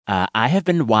I have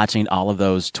been watching all of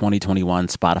those 2021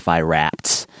 Spotify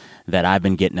Wrapped that I've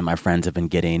been getting and my friends have been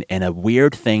getting. And a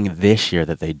weird thing this year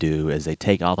that they do is they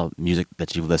take all the music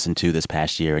that you've listened to this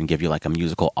past year and give you like a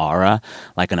musical aura,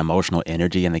 like an emotional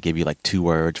energy, and they give you like 2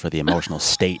 words for the emotional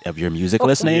state of your music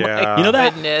listening. Yeah. You know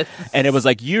that? Goodness. And it was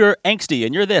like, you're angsty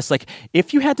and you're this. Like,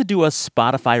 if you had to do a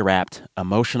Spotify Wrapped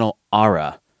emotional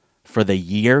aura for the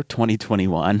year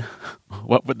 2021,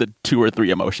 what would the 2 or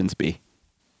 3 emotions be?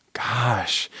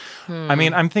 Gosh. I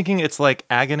mean, I'm thinking it's like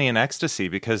agony and ecstasy,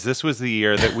 because this was the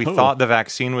year that we thought the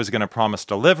vaccine was going to promise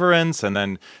deliverance, and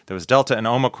then there was Delta and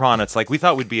Omicron. It's like we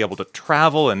thought we'd be able to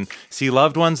travel and see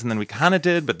loved ones, and then we kind of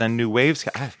did, but then new waves.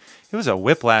 It was a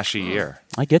whiplashy year.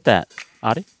 I get that.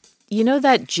 Adi? You know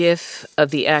that GIF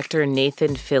of the actor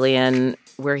Nathan Fillion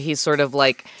where he's sort of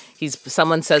like,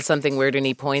 someone says something weird and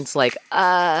he points like,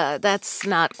 that's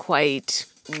not quite...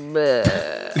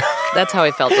 That's how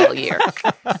I felt all year.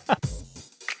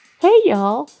 Hey,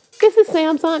 y'all. This is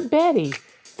Sam's Aunt Betty.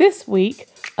 This week,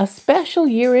 a special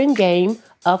year-end game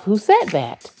of Who Said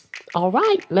That? All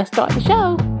right, let's start the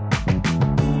show.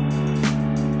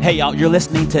 Hey, y'all, you're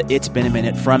listening to It's Been a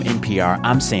Minute from NPR.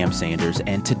 I'm Sam Sanders,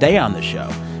 and today on the show,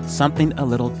 something a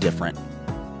little different.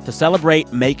 To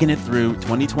celebrate making it through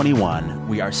 2021,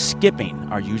 we are skipping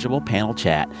our usual panel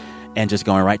chat and just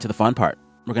going right to the fun part.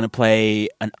 We're going to play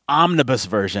an omnibus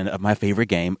version of my favorite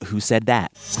game, Who Said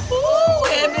That? Who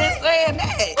had been saying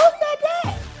that? Who said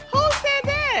that? Who said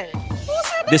that? Who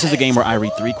said that? This is a game where I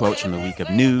read 3 quotes from the week of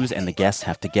news, and the guests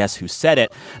have to guess who said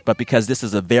it. But because this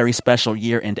is a very special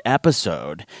year-end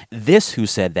episode, this Who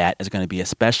Said That is going to be a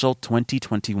special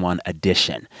 2021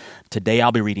 edition. Today,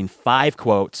 I'll be reading 5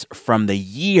 quotes from the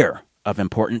year of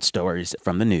important stories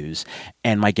from the news,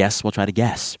 and my guests will try to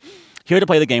guess. Here to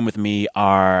play the game with me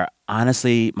are,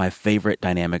 honestly, my favorite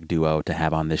dynamic duo to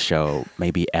have on this show,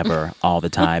 maybe ever, all the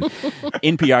time.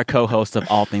 NPR co-hosts of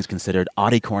All Things Considered,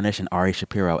 Audie Cornish and Ari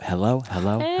Shapiro. Hello,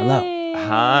 hello, hello.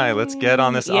 Hi, let's get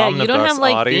on this Yeah, omnibus, you don't have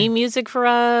like Audie. theme music for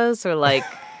us or like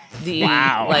the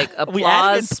Wow. like We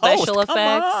added it applause in special post. Come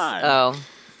effects. on. Oh,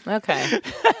 okay.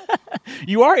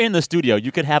 You are in the studio.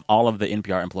 You could have all of the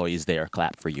NPR employees there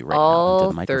clap for you right now All into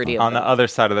the microphone. 30 of On the other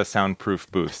side of the soundproof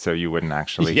booth, so you wouldn't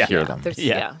actually Yeah. hear them. There's,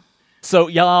 Yeah. yeah. So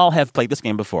y'all have played this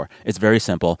game before. It's very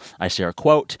simple. I share a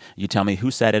quote. You tell me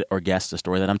who said it or guess the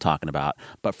story that I'm talking about.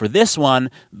 But for this one,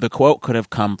 the quote could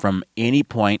have come from any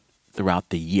point throughout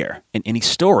the year, in any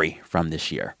story from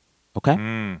this year.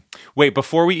 Okay? Wait,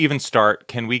 before we even start,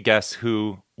 can we guess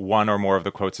who one or more of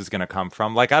the quotes is going to come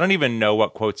from? Like, I don't even know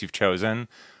what quotes you've chosen,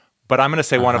 but I'm going to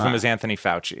say one of them is Anthony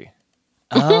Fauci.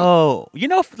 Oh,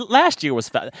 last year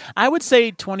was I would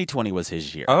say 2020 was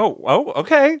his year. Oh,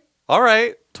 okay. All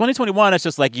right. 2021, it's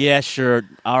just like, yeah, sure.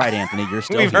 All right, Anthony, you're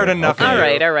still We've here. heard enough Okay.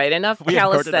 of you. All right. Enough We have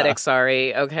heard calisthenics,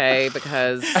 sorry. Okay,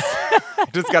 because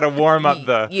Just got to warm up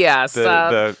the yeah,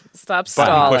 the stop button-pushing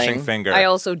stalling. finger. I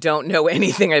also don't know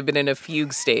anything. I've been in a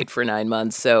fugue state for 9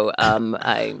 months, so I'm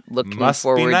looking Must be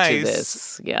forward nice. to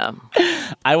this. Yeah.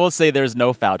 I will say there's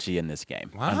no Fauci in this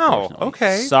game. Wow, unfortunately.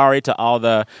 okay. Sorry to all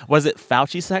was it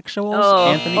Fauci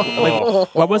sexuals, Anthony?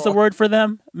 Like, what was the word for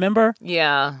them? Remember?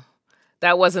 Yeah.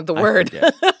 That wasn't the word.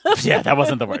 Yeah, that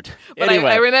wasn't the word. But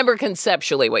Anyway. I remember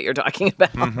conceptually what you're talking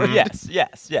about.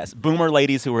 Yes. Boomer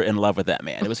ladies who were in love with that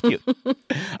man. It was cute. All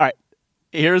right.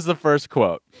 Here's the first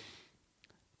quote.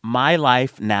 My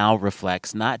life now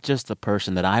reflects not just the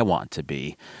person that I want to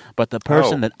be, but the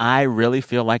person that I really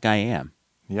feel like I am,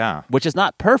 Yeah. which is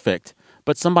not perfect,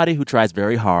 but somebody who tries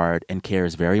very hard and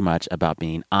cares very much about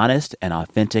being honest and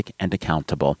authentic and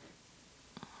accountable.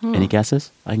 Any guesses?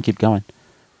 I can keep going.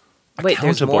 Wait,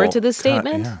 there's more to this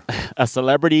Accountable. statement? Yeah. A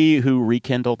celebrity who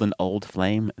rekindled an old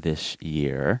flame this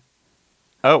year.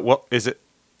 Oh, well, is it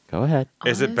Go ahead.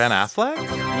 Ben Affleck?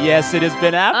 Yes, it is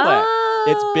Ben Affleck.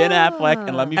 It's Ben Affleck,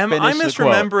 and let me Am finish I the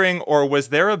quote. misremembering, or was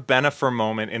there a Benifer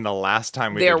moment in the last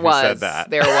time we There did Who was. Said That?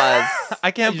 There was.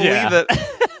 I can't believe Yeah.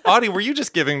 that. Audie, were you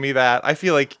just giving me that? I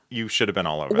feel like you should have been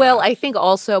all over Well, that. I think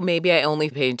also maybe I only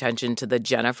paid attention to the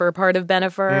Jennifer part of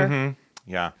Benifer.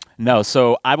 Yeah. No,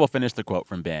 so I will finish the quote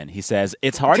from Ben. He says,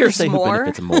 it's hard There's to say more? who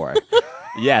benefits more.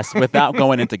 Yes, without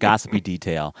going into gossipy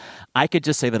detail. I could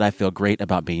just say that I feel great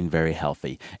about being very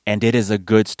healthy. And it is a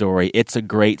good story. It's a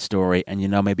great story. And,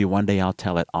 maybe one day I'll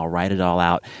tell it. I'll write it all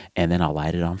out, and then I'll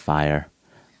light it on fire.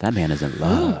 That man is in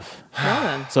love. Well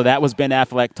then. So that was Ben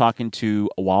Affleck talking to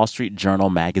Wall Street Journal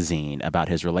magazine about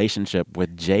his relationship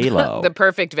with J-Lo. The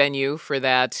perfect venue for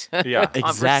that Yeah.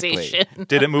 conversation.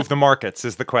 Did it move the markets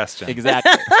is the question.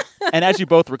 Exactly. And as you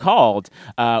both recalled,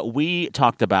 we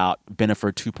talked about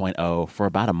Bennifer 2.0 for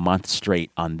about a month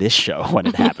straight on this show when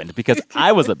it happened because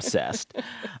I was obsessed.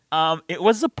 It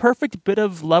was a perfect bit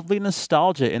of lovely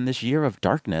nostalgia in this year of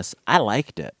darkness. I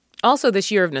liked it. Also, this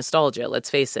year of nostalgia,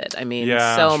 let's face it. I mean,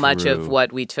 Yeah, so much true. of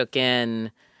what we took in,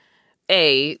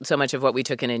 so much of what we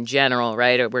took in general,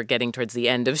 right? We're getting towards the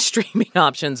end of streaming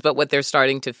options, but what they're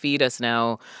starting to feed us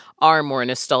now are more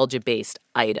nostalgia-based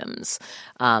items,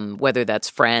 whether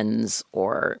that's Friends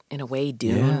or, in a way,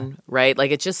 Dune, right? Like,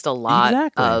 it's just a lot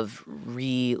Exactly. of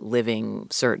reliving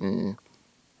certain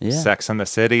Yeah. Sex and the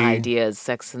City. ideas,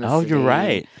 Sex in the Oh, City. you're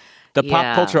right. The pop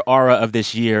Yeah. culture aura of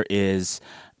this year is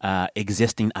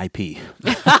existing IP.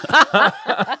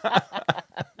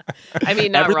 I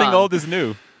mean, not Everything wrong. old is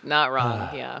new. Not wrong,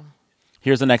 yeah.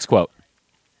 Here's the next quote.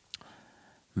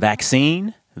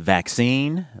 Vaccine,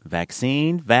 vaccine,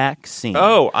 vaccine, vaccine.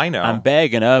 Oh, I know. I'm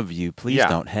begging of you, please Yeah,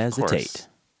 don't of hesitate. course.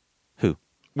 Who?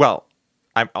 Well,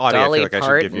 Audie, I Dolly feel like I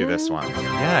should give you this Parton? one.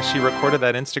 Yeah, she recorded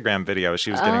that Instagram video as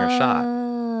she was getting her shot.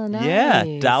 Oh, nice.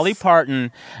 Yeah, Dolly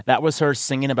Parton. That was her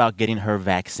singing about getting her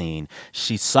vaccine.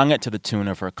 She sung it to the tune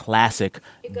of her classic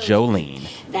Jolene.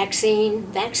 Vaccine,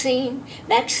 vaccine,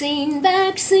 vaccine,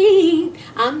 vaccine.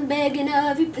 I'm begging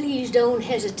of you, please don't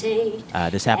hesitate.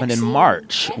 This happened in Vaccine,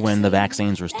 March when the vaccine,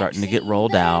 vaccines were starting to get vaccine,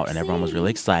 rolled out and everyone was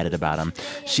really vaccine. excited about them.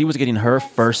 She was getting her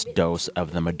first dose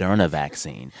of the Moderna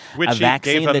vaccine, Which a she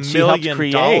vaccine gave $1 that she helped million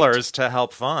create. to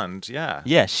help fund. Yeah.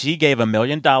 Yeah, she gave $1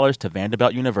 million to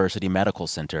Vanderbilt University Medical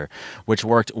Center, which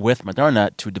worked with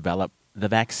Moderna to develop the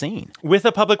vaccine. With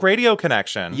a public radio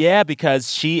connection. Yeah,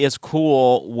 because she is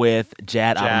cool with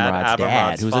Jad Jad Abumrad's dad,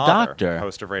 Abumrad's who's a father, doctor.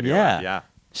 host of Radio Yeah. Ed, yeah.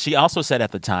 She also said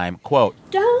at the time, quote,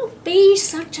 Don't be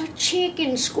such a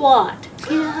chicken squat.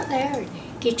 Get out there and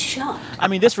get shot. I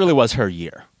mean, this really was her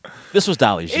year. This was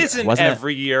Dolly's year, Isn't wasn't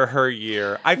every year her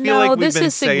year? I feel No, like we've this been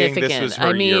is saying significant. this was her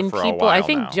I mean, year for a people. while I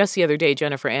think now. just the other day,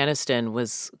 Jennifer Aniston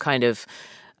was kind of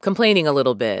complaining a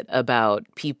little bit about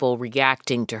people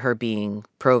reacting to her being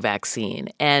pro-vaccine.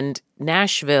 And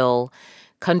Nashville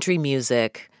country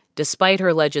music, despite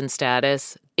her legend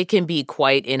status, it can be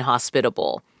quite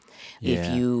inhospitable. If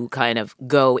Yeah. you kind of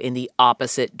go in the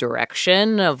opposite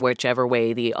direction of whichever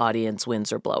way the audience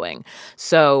winds are blowing.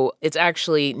 So it's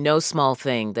actually no small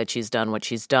thing that she's done what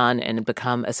she's done and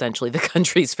become essentially the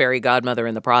country's fairy godmother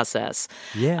in the process.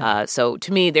 Yeah. So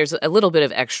to me, there's a little bit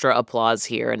of extra applause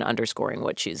here and underscoring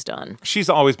what she's done. She's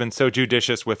always been so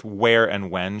judicious with where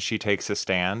and when she takes a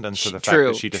stand. And so the fact True,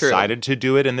 that she true. decided to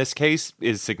do it in this case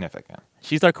is significant.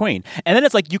 She's our queen. And then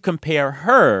it's like you compare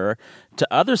her to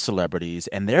other celebrities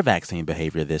and their vaccine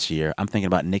behavior this year. I'm thinking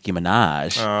about Nicki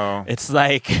Minaj. Oh. It's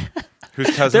like Whose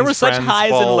cousin's there were such friends,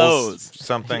 highs and balls, lows.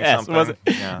 Something, Yes, something. was it?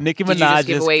 Yeah. Nicki Did you just Minaj's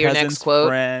give away your next cousin's quote?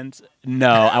 friends. No,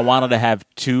 I wanted to have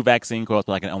 2 vaccine quotes,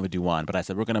 but I can only do one. But I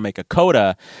said we're going to make a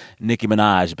coda Nicki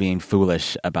Minaj being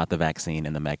foolish about the vaccine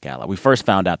in the Met Gala. We first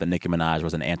found out that Nicki Minaj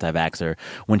was an anti-vaxxer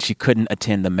when she couldn't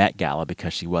attend the Met Gala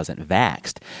because she wasn't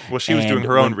vaxxed. Well, she was And doing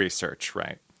her own when- research,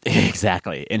 right?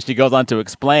 Exactly. And she goes on to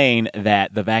explain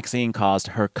that the vaccine caused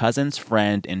her cousin's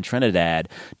friend in Trinidad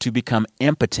to become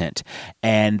impotent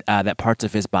and that parts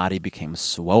of his body became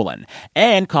swollen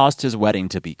and caused his wedding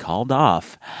to be called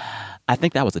off. I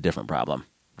think that was a different problem.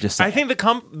 Just saying. I think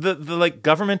the like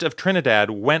government of Trinidad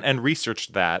went and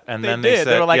researched that, and then they they did.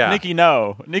 said, They were like, yeah, Nikki,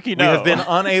 no. Nikki, we no. have been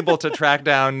unable to track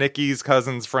down Nikki's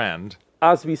cousin's friend.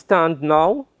 As we stand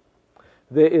now,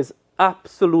 there is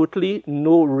absolutely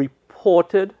no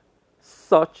reported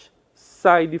such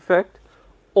side effect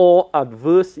or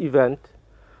adverse event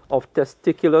of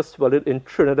testicular swelling in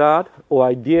Trinidad, or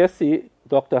I dare say,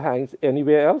 Dr. Hines,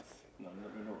 anywhere else?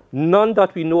 None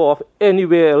that we know of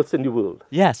anywhere else in the world.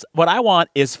 Yes. What I want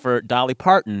is for Dolly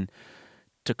Parton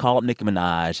to call up Nicki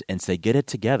Minaj and say, get it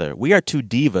together. We are 2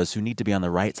 divas who need to be on the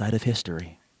right side of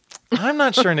history. I'm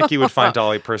not sure Nikki would find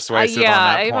Dolly persuasive yeah, on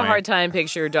that I have point. a hard time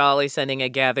picture Dolly sending a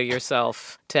gather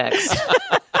yourself text.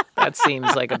 That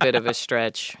seems like a bit of a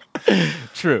stretch.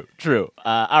 True.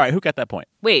 All right, who got that point?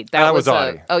 Wait, That that was was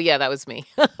Audie. oh yeah, that was me.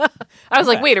 I was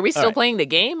like, wait, are we still right. playing the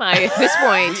game? At this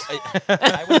point.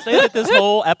 I would say that this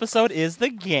whole episode is the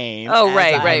game. Oh, as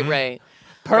right.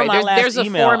 Per Right, my last there's a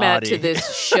email, format Audie. to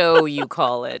this show, you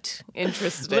call it.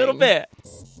 Interesting. A little bit.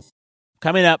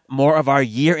 Coming up, more of our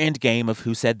year-end game of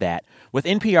Who Said That with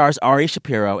NPR's Ari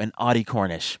Shapiro and Audie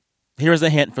Cornish. Here's a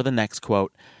hint for the next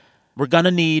quote. We're going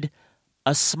to need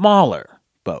a smaller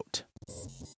boat.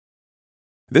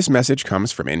 This message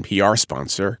comes from NPR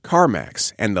sponsor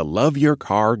CarMax and the Love Your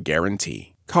Car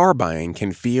Guarantee. Car buying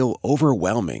can feel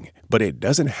overwhelming, but it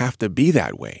doesn't have to be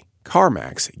that way.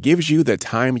 CarMax gives you the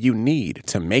time you need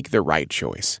to make the right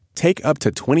choice. Take up to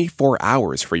 24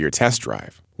 hours for your test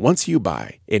drive. Once you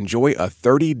buy, enjoy a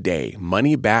 30-day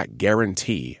money-back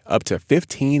guarantee up to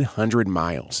 1,500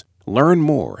 miles. Learn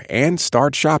more and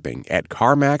start shopping at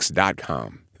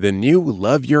CarMax.com. The new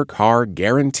Love Your Car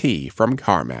Guarantee from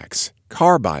CarMax.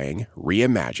 Car buying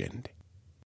reimagined.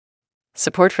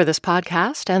 Support for this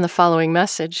podcast and the following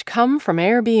message come from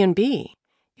Airbnb.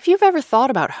 If you've ever thought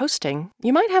about hosting,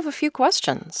 you might have a few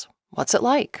questions. What's it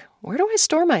like? Where do I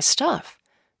store my stuff?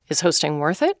 Is hosting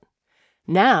worth it?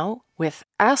 Now, with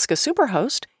Ask a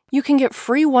Superhost, you can get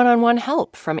free one-on-one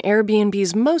help from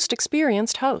Airbnb's most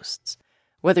experienced hosts.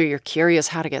 Whether you're curious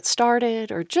how to get started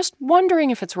or just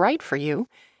wondering if it's right for you,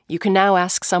 you can now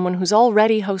ask someone who's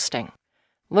already hosting.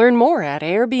 Learn more at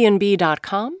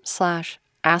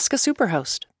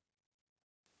airbnb.com/askasuperhost.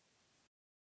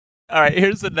 All right,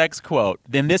 here's the next quote.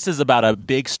 Then this is about a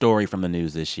big story from the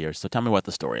news this year. So tell me what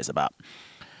the story is about.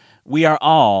 We are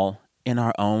all, in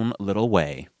our own little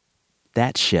way,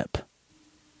 that ship.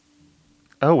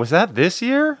 Oh, was that this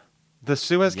year? The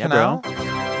Suez Canal? Bro.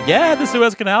 Yeah, the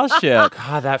Suez Canal ship.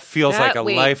 God, that feels like a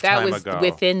lifetime that was ago.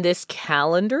 within this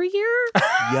calendar year?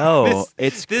 Yo,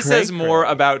 this it's says more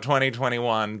about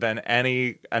 2021 than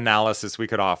any analysis we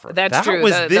could offer. That's that true.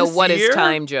 Was The this what year? is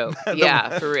time joke.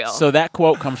 Yeah, for real. So that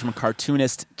quote comes from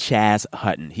cartoonist Chaz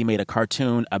Hutton. He made a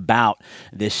cartoon about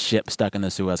this ship stuck in the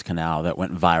Suez Canal that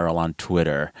went viral on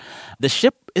Twitter. The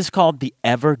ship is called the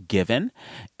Ever Given.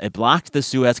 It blocked the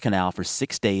Suez Canal for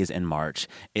 6 days in March.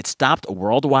 It stopped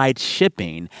worldwide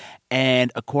shipping,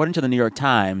 and according to the New York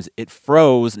Times, it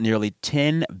froze nearly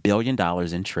 $10 billion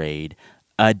in trade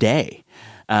a day.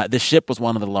 The ship was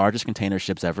one of the largest container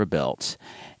ships ever built,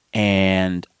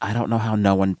 and I don't know how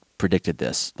no one predicted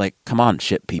this. Like, come on,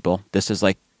 ship people. This is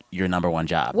like your number one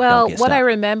job. Well, what I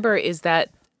remember is that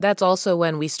that's also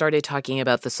when we started talking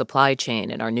about the supply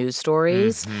chain in our news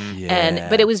stories. Mm-hmm. Yeah.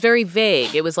 But it was very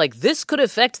vague. It was like, this could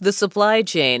affect the supply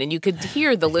chain. And you could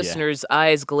hear the listeners'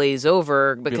 eyes glaze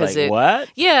over because what?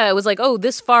 Yeah, it was like, oh,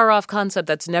 this far off concept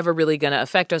that's never really going to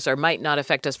affect us or might not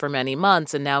affect us for many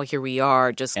months. And now here we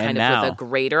are, just kind of with a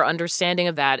greater understanding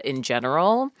of that in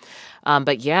general.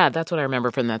 But yeah, that's what I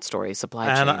remember from that story, supply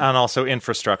chain. And also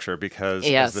infrastructure, because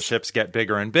as the ships get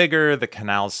bigger and bigger, the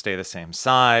canals stay the same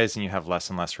size, and you have less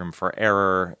and less room for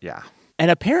error. Yeah. And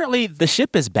apparently the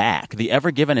ship is back. The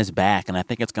Ever Given is back, and I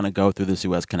think it's going to go through the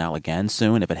Suez Canal again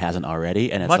soon if it hasn't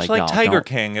already. And it's much like Tiger don't.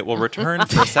 King, it will return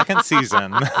for a second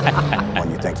season.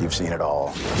 When you think you've seen it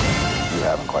all, you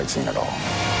haven't quite seen it all.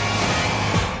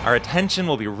 Our attention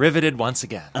will be riveted once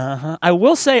again. I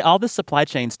will say all this supply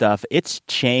chain stuff, it's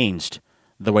changed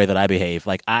the way that I behave.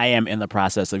 Like, I am in the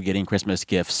process of getting Christmas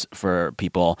gifts for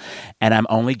people, and I'm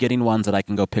only getting ones that I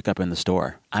can go pick up in the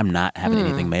store. I'm not having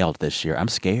anything mailed this year. I'm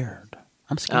scared.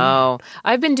 Oh,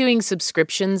 I've been doing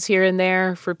subscriptions here and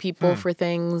there for people for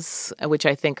things, which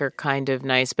I think are kind of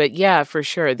nice. But yeah, for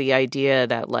sure, the idea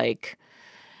that, like,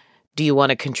 do you want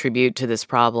to contribute to this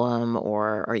problem,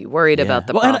 or are you worried about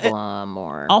the problem?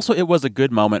 Or also, it was a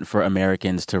good moment for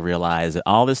Americans to realize that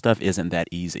all this stuff isn't that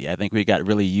easy. I think we got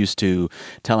really used to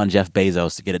telling Jeff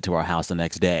Bezos to get it to our house the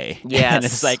next day. Yes. And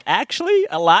it's like, actually,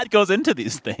 a lot goes into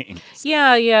these things.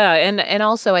 Yeah. And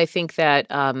also, I think that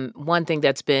one thing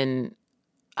that's been,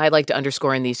 I like to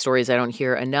underscore in these stories I don't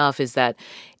hear enough, is that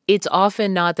it's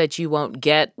often not that you won't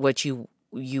get what you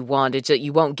want. It's that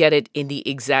you won't get it in the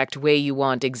exact way you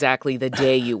want, exactly the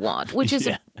day you want, which is,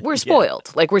 we're spoiled.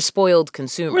 Yeah. Like, we're spoiled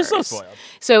consumers. We're so spoiled.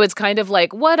 So it's kind of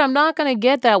like, what, I'm not going to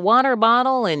get that water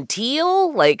bottle in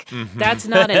teal? Like, that's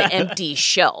not an empty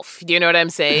shelf. Do you know what I'm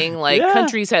saying? Like,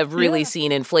 countries have really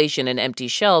seen inflation and empty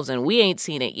shelves, and we ain't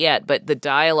seen it yet. But the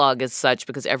dialogue is such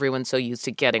because everyone's so used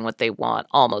to getting what they want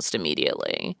almost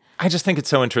immediately. I just think it's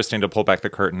so interesting to pull back the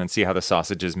curtain and see how the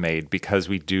sausage is made, because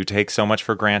we do take so much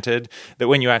for granted that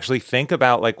when you actually think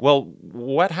about, like, well,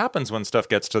 what happens when stuff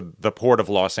gets to the port of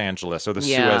Los Angeles or the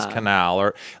Suez Canal,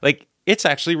 or like, it's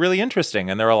actually really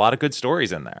interesting, and there are a lot of good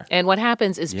stories in there. And what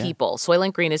happens is people.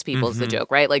 Soylent Green is people is the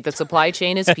joke, right? Like, the supply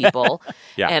chain is people,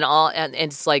 and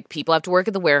it's like people have to work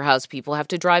at the warehouse, people have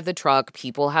to drive the truck,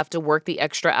 people have to work the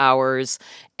extra hours,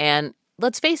 and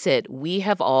let's face it, we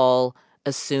have all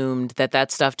assumed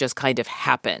that stuff just kind of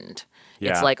happened.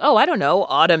 Yeah. It's like, oh, I don't know,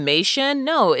 automation?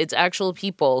 No, it's actual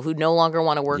people who no longer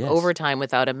want to work overtime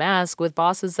without a mask with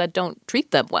bosses that don't treat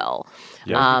them well.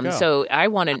 So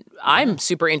I'm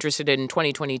super interested in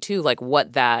 2022, like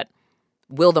what that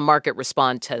will the market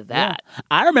respond to that? Yeah.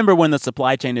 I remember when the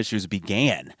supply chain issues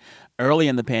began early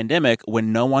in the pandemic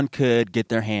when no one could get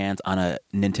their hands on a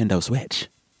Nintendo Switch.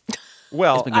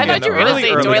 Well, I thought you were going to say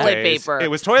toilet days, paper. It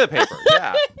was toilet paper,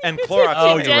 yeah. And Clorox.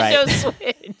 Oh, you're right. Nintendo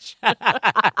Switch.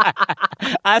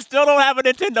 I still don't have a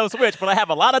Nintendo Switch, but I have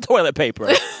a lot of toilet paper.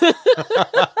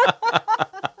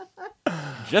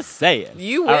 Just saying.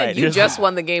 You win. Right, you just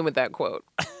won the game with that quote.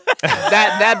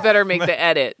 that better make the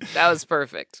edit. That was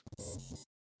perfect.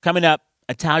 Coming up,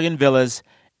 Italian Villas,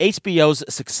 HBO's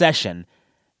Succession,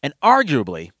 and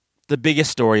arguably the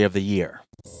biggest story of the year.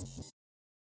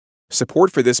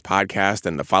 Support for this podcast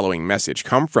and the following message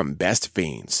come from Best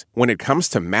Fiends. When it comes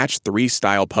to match 3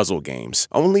 style puzzle games,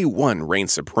 only one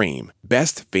reigns supreme: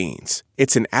 Best Fiends.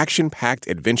 It's an action-packed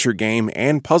adventure game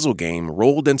and puzzle game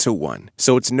rolled into one,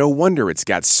 so it's no wonder it's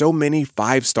got so many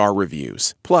 5-star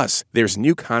reviews. Plus, there's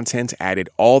new content added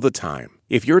all the time.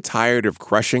 If you're tired of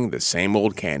crushing the same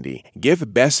old candy,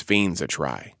 give Best Fiends a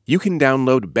try. You can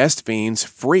download Best Fiends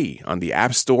free on the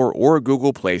App Store or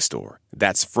Google Play Store.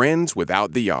 That's friends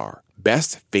without the R.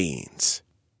 Best Fiends.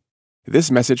 This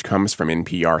message comes from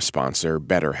NPR sponsor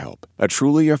BetterHelp, a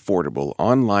truly affordable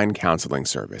online counseling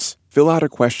service. Fill out a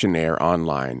questionnaire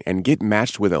online and get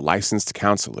matched with a licensed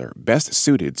counselor best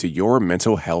suited to your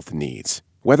mental health needs.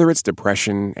 Whether it's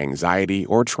depression, anxiety,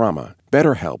 or trauma,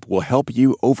 BetterHelp will help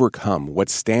you overcome what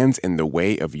stands in the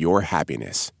way of your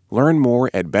happiness. Learn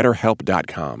more at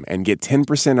BetterHelp.com and get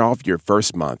 10% off your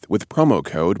first month with promo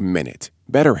code MINUTE.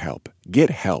 BetterHelp.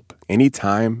 Get help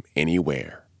anytime,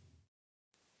 anywhere.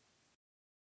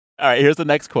 All right, here's the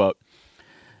next quote.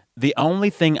 The only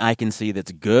thing I can see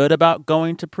that's good about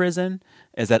going to prison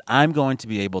is that I'm going to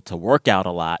be able to work out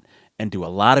a lot and do a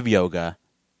lot of yoga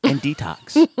and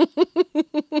detox.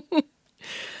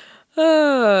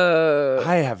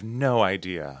 I have no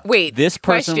idea. Wait, this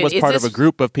person question, was part of a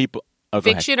group of people. Oh,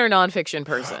 fiction or nonfiction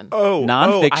person?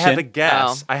 Nonfiction. I have a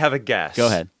guess. I have a guess. Go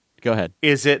ahead.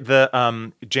 Is it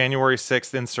the January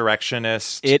 6th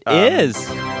insurrectionist? It is.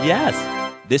 Yes.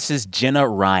 This is Jenna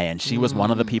Ryan. She was one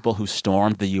of the people who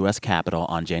stormed the U.S. Capitol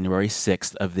on January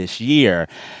 6th of this year.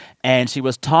 And she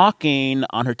was talking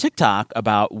on her TikTok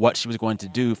about what she was going to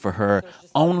do for her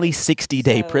only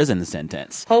 60-day prison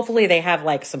sentence. Hopefully they have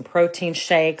like some protein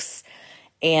shakes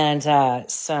and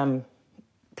some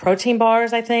protein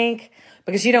bars, I think,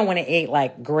 because you don't want to eat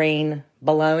like green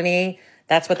bologna.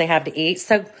 That's what they have to eat.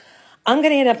 So I'm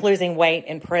going to end up losing weight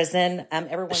in prison.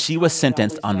 She was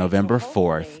sentenced on November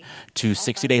 4th to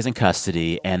 60 days in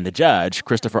custody, and the judge,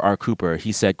 Christopher R. Cooper,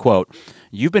 he said, quote,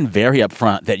 "You've been very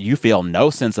upfront that you feel no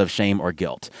sense of shame or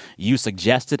guilt. You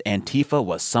suggested Antifa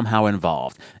was somehow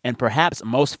involved. And perhaps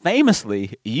most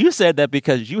famously, you said that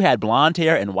because you had blonde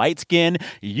hair and white skin,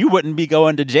 you wouldn't be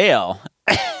going to jail."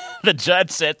 The judge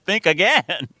said, think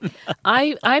again.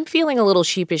 I'm feeling a little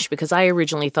sheepish because I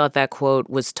originally thought that quote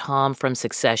was Tom from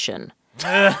Succession.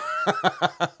 Oh,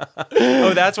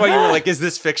 that's why you were like, is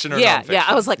this fiction or nonfiction? Yeah,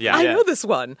 I was like, I know this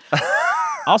one.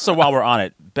 Also, while we're on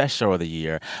it, best show of the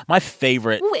year. My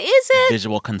favorite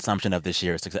visual consumption of this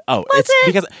year is Succession. Oh, it's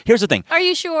because here's the thing. Are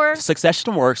you sure?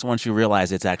 Succession works once you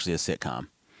realize it's actually a sitcom.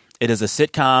 It is a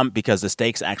sitcom because the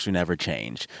stakes actually never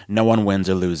change. No one wins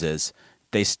or loses.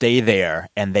 They stay there,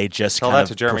 and they just kind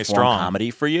of Jeremy perform Strong.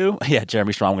 comedy for you. Yeah,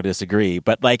 Jeremy Strong would disagree.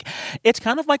 But, like, it's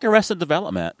kind of like Arrested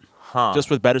Development, just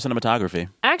with better cinematography.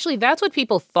 Actually, that's what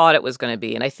people thought it was going to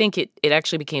be, and I think it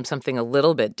actually became something a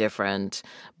little bit different.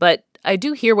 But I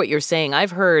do hear what you're saying.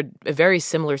 I've heard a very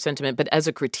similar sentiment, but as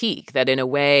a critique, that in a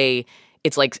way,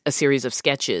 it's like a series of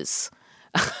sketches.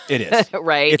 It is.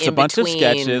 Right? It's a bunch of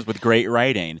sketches with great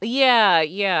writing.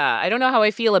 Yeah. I don't know how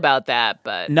I feel about that,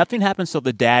 but... Nothing happens till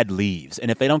the dad leaves.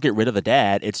 And if they don't get rid of the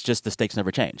dad, it's just the stakes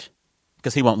never change.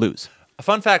 Because he won't lose. A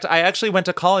fun fact, I actually went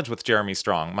to college with Jeremy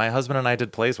Strong. My husband and I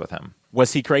did plays with him.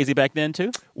 Was he crazy back then,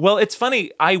 too? Well, it's funny.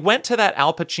 I went to that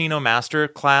Al Pacino master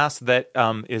class that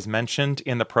is mentioned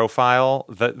in the profile.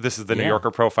 This is the New Yorker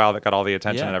profile that got all the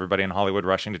attention and everybody in Hollywood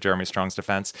rushing to Jeremy Strong's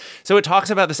defense. So it talks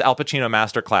about this Al Pacino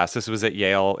master class. This was at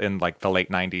Yale in like the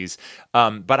late 90s.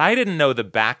 But I didn't know the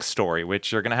backstory,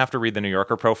 which you're going to have to read the New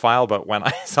Yorker profile. But when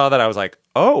I saw that, I was like,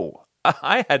 oh,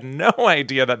 I had no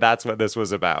idea that that's what this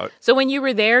was about. So when you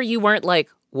were there, you weren't like,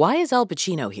 why is Al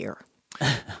Pacino here?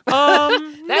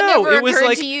 That That No, never it was occurred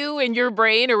like- to you in your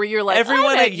brain, or were you like,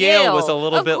 Everyone I'm at Yale was a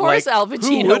little of bit course like, Al who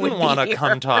Pacino wouldn't would want to be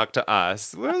come here. talk to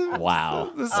us?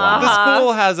 Wow. The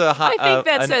school has I think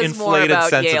that an says more inflated about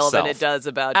sense Yale of than self. it does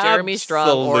about Jeremy Strong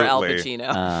or Al Absolutely.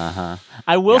 Pacino.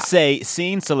 I will say,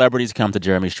 seeing celebrities come to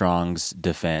Jeremy Strong's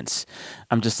defense,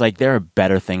 I'm just like, there are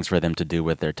better things for them to do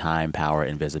with their time, power,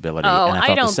 and visibility. Oh, and I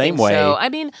felt don't the same think way. so. I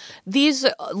mean,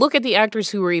 look at the actors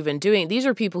who were even doing. These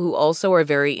are people who also are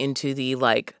very into the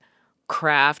like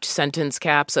craft sentence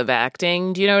caps of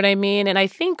acting. Do you know what I mean? And I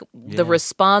think the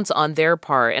response on their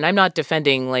part, and I'm not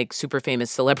defending like super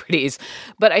famous celebrities,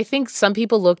 but I think some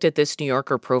people looked at this New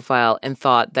Yorker profile and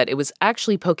thought that it was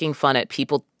actually poking fun at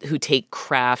people who take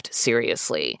craft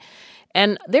seriously.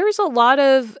 And there's a lot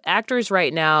of actors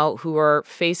right now who are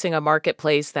facing a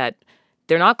marketplace that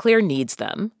they're not clear needs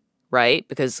them, right?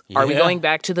 Because are we going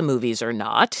back to the movies or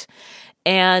not?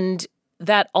 And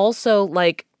that also,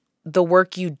 like, the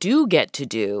work you do get to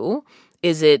do,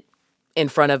 is it in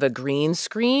front of a green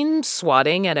screen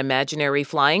swatting at imaginary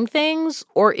flying things,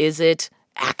 or is it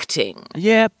acting?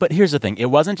 Yeah, but here's the thing. It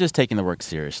wasn't just taking the work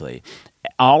seriously.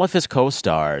 All of his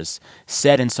co-stars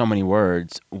said in so many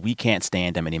words, we can't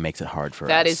stand him, and he makes it hard for us.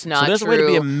 That is not so there's true. a way to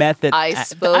be a method. I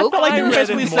spoke. I felt like I you read it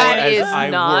basically more said That as is I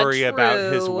not worry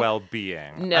about his true.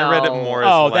 well-being. No. I read it more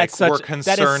as like that's such, we're that is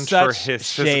concerned for such his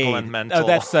shade. physical and mental. Oh,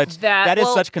 that is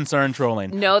well, such concern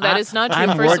trolling. No, that is not true.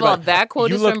 I'm First of all, worried about- that quote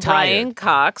you is look from tired. Brian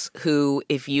Cox, who,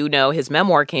 if you know, his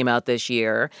memoir came out this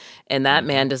year, and that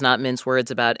man does not mince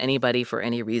words about anybody for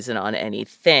any reason on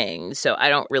anything. So I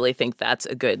don't really think that's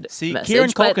a good message. Kieran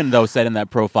but- Culkin, though, said in that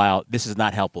profile, this is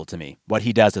not helpful to me. What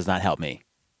he does not help me.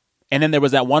 And then there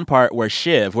was that one part where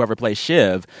Shiv, whoever plays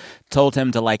Shiv, told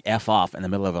him to, like, F off in the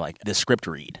middle of, like, the script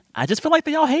read. I just feel like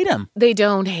they all hate him. They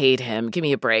don't hate him. Give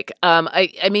me a break.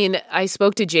 I mean, I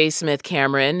spoke to J. Smith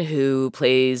Cameron, who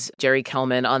plays Jerry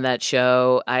Kellman on that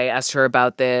show. I asked her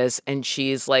about this, and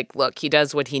she's like, look, he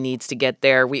does what he needs to get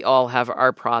there. We all have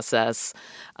our process.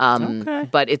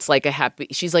 But it's like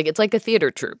she's like, it's like a theater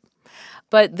troupe.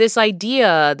 But this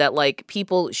idea that, like,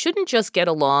 people shouldn't just get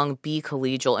along, be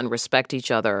collegial, and respect each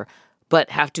other, but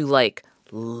have to, like,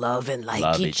 love and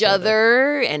like each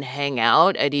other and hang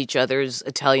out at each other's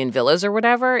Italian villas or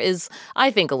whatever is, I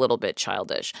think, a little bit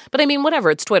childish. But I mean,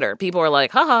 whatever, it's Twitter. People are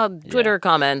like, haha, Twitter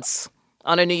comments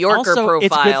on a New Yorker Also, it's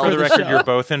good profile. For the record, show. you're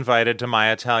both invited to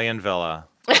my Italian villa.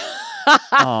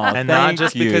 Aw, And not thank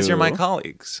just because you're my you.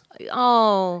 colleagues.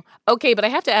 Oh, okay, but I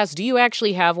have to ask, do you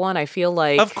actually have one? I feel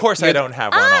like... Of course I don't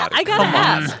have one, Audie. I gotta Come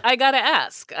on. ask. I gotta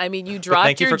ask. I mean, you dropped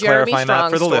thank you your for Jeremy clarifying that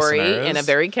Strong for the story listeners. in a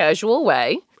very casual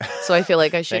way, so I feel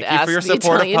like I should Thank you ask for your the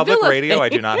support Italian of public villa radio. I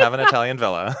thing. do not have an Italian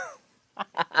villa.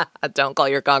 Don't call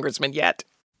your congressman yet.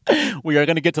 We are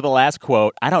going to get to the last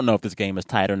quote. I don't know if this game is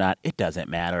tied or not. It doesn't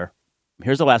matter.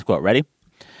 Here's the last quote. Ready?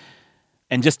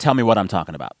 And just tell me what I'm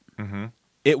talking about. Mm-hmm.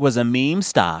 It was a meme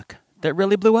stock that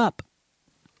really blew up.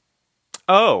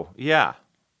 Oh, yeah.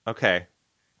 Okay.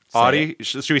 Say Audie,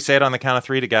 should we say it on the count of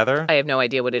three together? I have no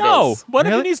idea what it is. No, what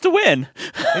if Really? he needs to win?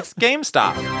 It's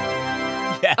GameStop.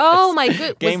 Yes. Oh my good,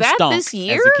 was Game that stonk, this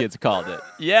year? as the kids called it.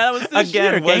 Yeah, that was this year.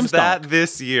 Again, was Game that stonk.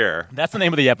 this year? That's the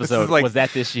name of the episode. like- was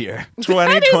that this year?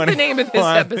 2021. the name of this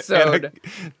episode.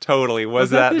 Totally. Was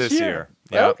that this year?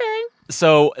 Yep. Okay.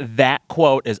 So that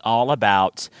quote is all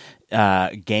about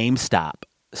GameStop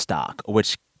stock,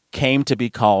 which came to be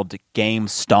called Game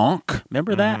Stonk.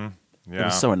 Remember that? It Yeah.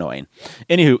 was so annoying.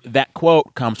 Anywho, that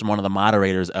quote comes from one of the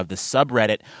moderators of the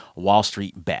subreddit Wall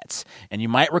Street Bets. And you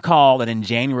might recall that in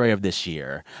January of this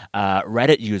year,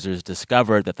 Reddit users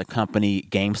discovered that the company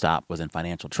GameStop was in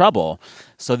financial trouble.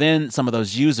 So then some of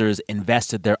those users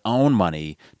invested their own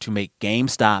money to make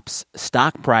GameStop's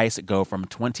stock price go from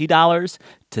 $20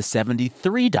 to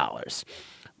 $73.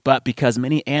 But because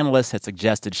many analysts had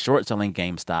suggested short-selling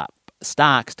GameStop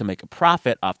stocks to make a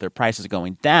profit off their prices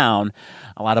going down,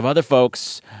 a lot of other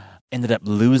folks ended up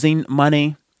losing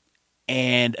money.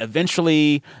 And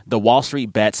eventually, the Wall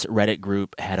Street Bets Reddit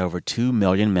group had over 2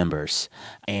 million members.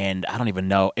 And I don't even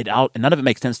know. None of it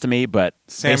makes sense to me, but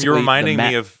Sam, basically you're reminding the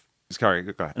me of... Sorry,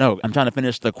 go ahead. No, I'm trying to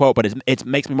finish the quote, but it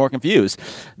makes me more confused.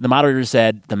 The moderator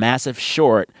said the massive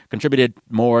short contributed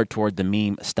more toward the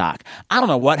meme stock. I don't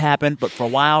know what happened, but for a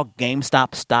while,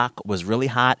 GameStop stock was really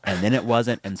hot, and then it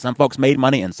wasn't. And some folks made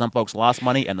money, and some folks lost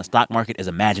money, and the stock market is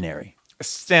imaginary.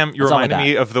 Sam, you're That's all I reminding got.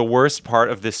 me of the worst part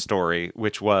of this story,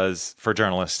 which was, for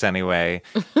journalists anyway,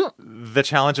 the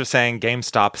challenge of saying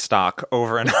GameStop stock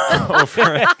over and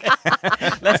over again.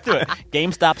 Let's do it.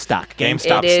 GameStop stock.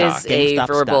 GameStop It is stock. a GameStop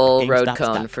verbal stock. road GameStop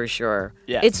cone stock. for sure.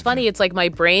 Yeah. It's funny. It's like my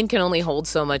brain can only hold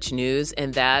so much news,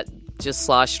 and that just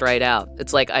sloshed right out.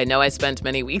 It's like, I know I spent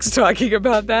many weeks talking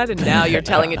about that, and now you're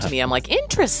telling it to me. I'm like,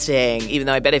 interesting. Even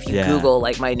though I bet if you Google,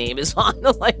 like, my name is on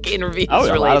the, like, interviews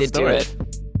related to it.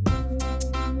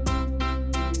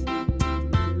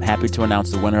 Happy to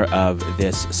announce the winner of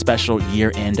this special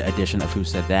year-end edition of Who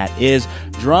Said That is,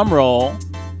 drumroll,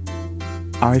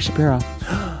 Ari Shapiro.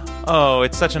 Oh,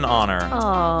 it's such an honor.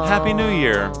 Aww. Happy New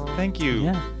Year. Thank you.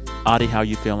 Yeah. Audie, how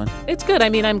you feeling? It's good. I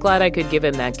mean, I'm glad I could give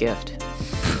him that gift.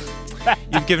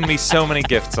 You've given me so many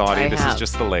gifts, Audie. This is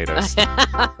just the latest.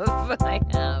 I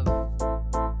have.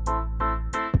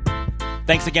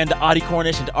 Thanks again to Audie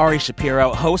Cornish and Ari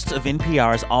Shapiro, hosts of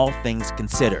NPR's All Things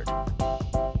Considered.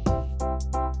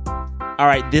 All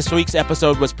right, this week's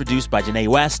episode was produced by Janae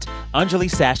West, Anjali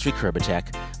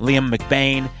Sastry-Kurbacek, Liam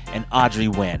McBain, and Audrey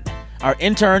Nguyen. Our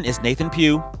intern is Nathan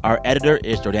Pugh, our editor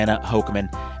is Jordana Hochman,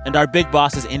 and our big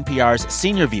boss is NPR's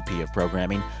Senior VP of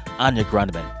Programming, Anya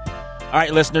Grundman. All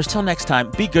right, listeners, till next time,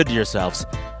 be good to yourselves.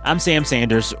 I'm Sam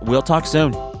Sanders. We'll talk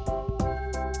soon.